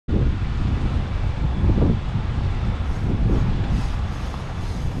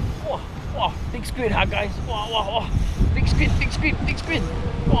big squid, huh, guys? Wow, wow, wow. Big squid, big squid, big squid.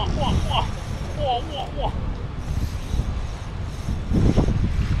 Wow, wow, wow. Wow, wow, wow.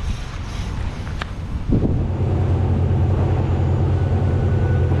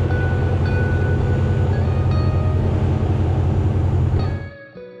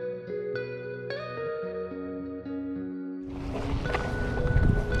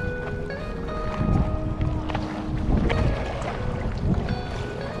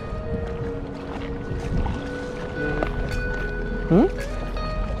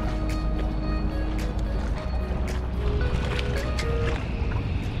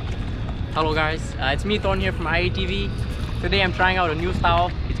 Hello guys, it's me Thorne here from IATV. Today I'm trying out a new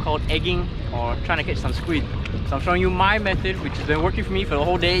style. It's called egging, or trying to catch some squid. So I'm showing you my method, which has been working for me for the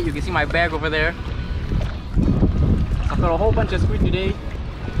whole day. You can see my bag over there. I've got a whole bunch of squid today.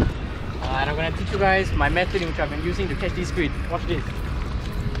 And I'm gonna teach you guys my method which I've been using to catch these squid. Watch this.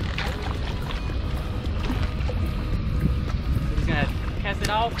 I'm just gonna cast it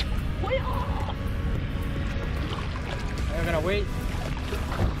out. We're gonna wait.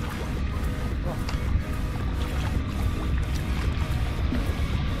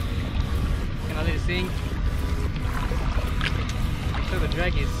 Gonna let it sink. Make sure the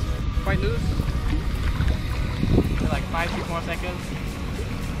drag is quite loose. Like 5-6 more seconds.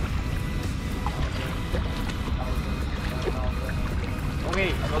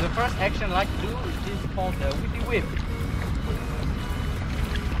 Okay, so the first action I like to do is this called the Whippy whip.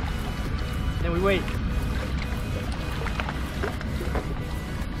 Then we wait.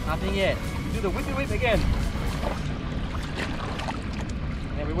 Nothing yet. Do the Whippy whip again.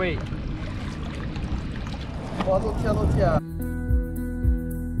 Then we wait.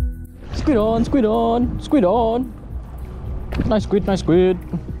 Squid on, squid on, squid on. Nice squid, nice squid.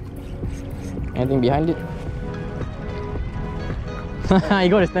 Anything behind it? You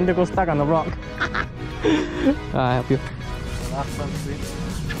got his tentacle stuck on the rock. I'll help you.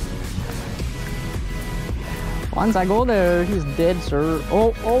 Once I go there, he's dead, sir.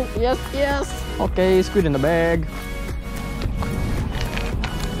 Oh, oh, yes, yes. Okay, squid in the bag.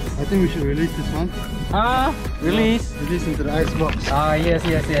 I think we should release this one. Release. Release into the ice box. Yes,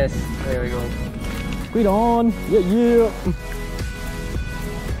 yes, yes. There we go. Squid on. Yeah, yeah.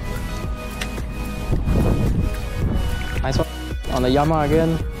 Nice one. On the Yama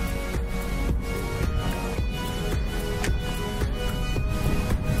again.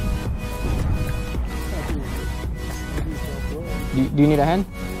 Do you need a hand?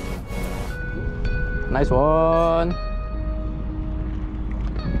 Nice one.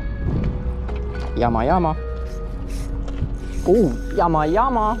 Yama Yama. Oh, Yama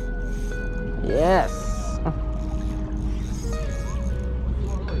Yama. Yes.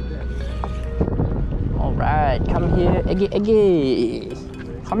 Alright, come here, Egi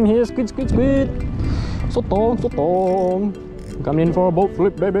Egi. Come here, squid, squid, squid. Sotong, sotong. Come in for a boat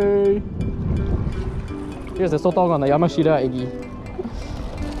flip, baby. Here's the sotong on the Yamashita Egi.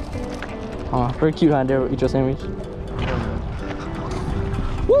 Oh, very cute, huh? They'll eat your sandwich.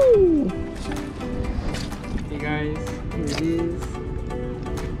 Woo! Hey guys, here it is.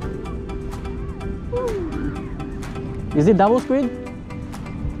 Woo. Is it double squid?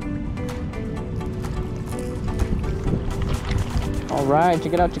 Alright,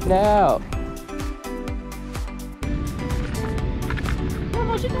 check it out, check it out.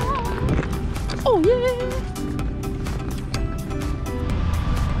 Oh yeah!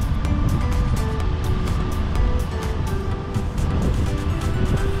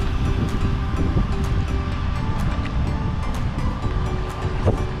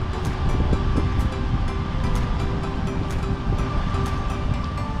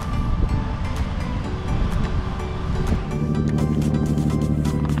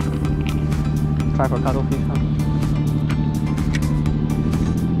 Try for cuttlefish, huh?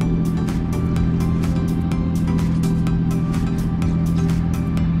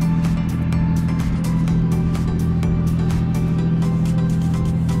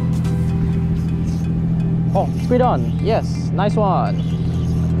 Oh, squid on. Yes, nice one.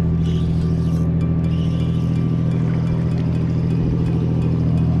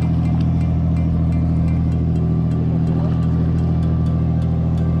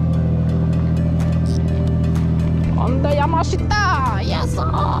 On the Yamashita. Yes.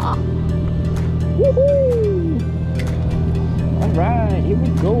 Woohoo! All right, here we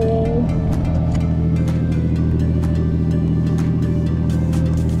go.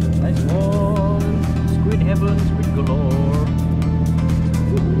 Nice one. Squid heaven, squid galore.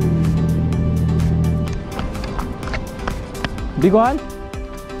 Big one?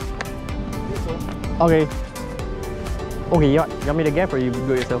 Okay. Okay, you want me to gap or you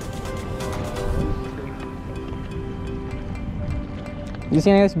do it yourself? You see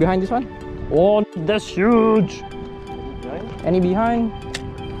anything behind this one? Oh, that's huge! Any behind?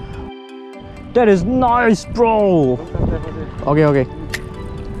 That is nice, bro! Okay, okay.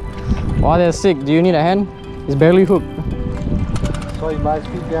 Wow, that's sick. Do you need a hand? It's barely hooked. So you buy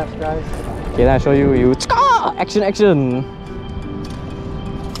speed gas, guys. Okay, then I'll show you. Action, action!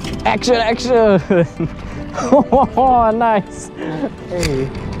 Action, action! Oh, nice! Hey.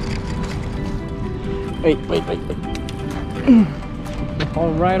 Wait.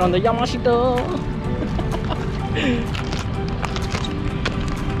 Alright, on the Yamashita!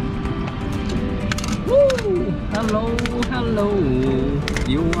 Woo! Hello!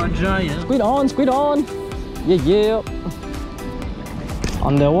 You are giant! Squid on! Yeah!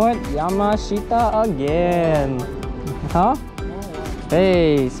 On the what? Yamashita again! Huh?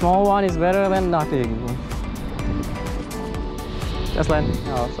 Hey, small one is better than nothing. Just land.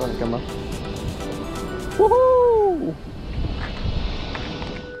 Oh, show the camera. Woohoo!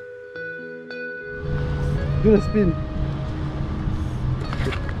 Do a spin.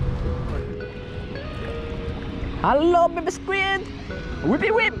 Hello, baby squid!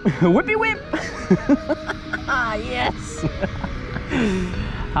 Whippy whip! Whippy whip! Yes!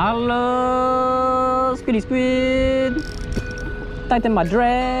 Hello, squid! Tighten my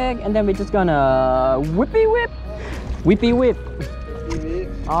drag, and then we're just gonna whippy whip! Whippy whip!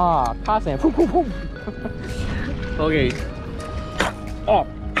 Ah, cast and okay.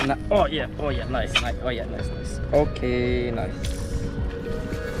 Oh yeah, nice. Okay, nice.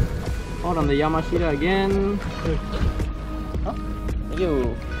 Hold on the Yamashita again. Huh? Thank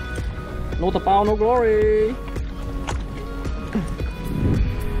you. No tapao, no glory.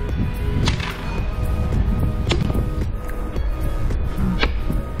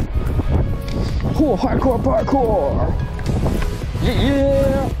 Oh, parkour!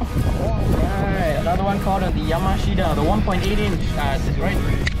 Yeah! Alright, another one called the Yamashita, the 1.8 inch, right?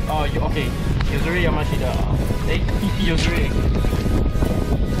 Oh, okay. Yo Zuri Yamashita. Yo Zuri.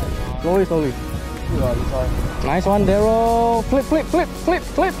 Slowly. Nice one, Daryl. Flip.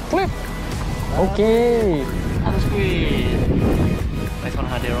 Okay. Another squid. Nice one,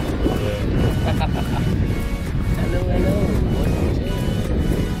 Daryl. Hello.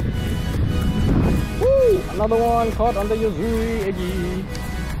 Woo! Another one caught on the Yo Zuri Egi.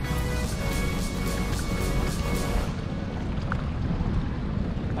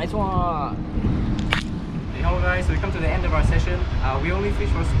 Nice one. Hey, hello guys, so we come to the end of our session. We only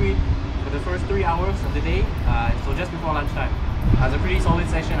fished for squid for the first 3 hours of the day, so just before lunchtime. It's a pretty solid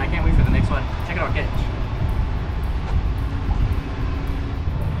session. I can't wait for the next one. Check out our catch.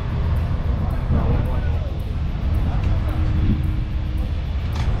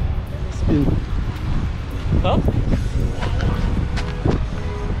 Spin. Huh?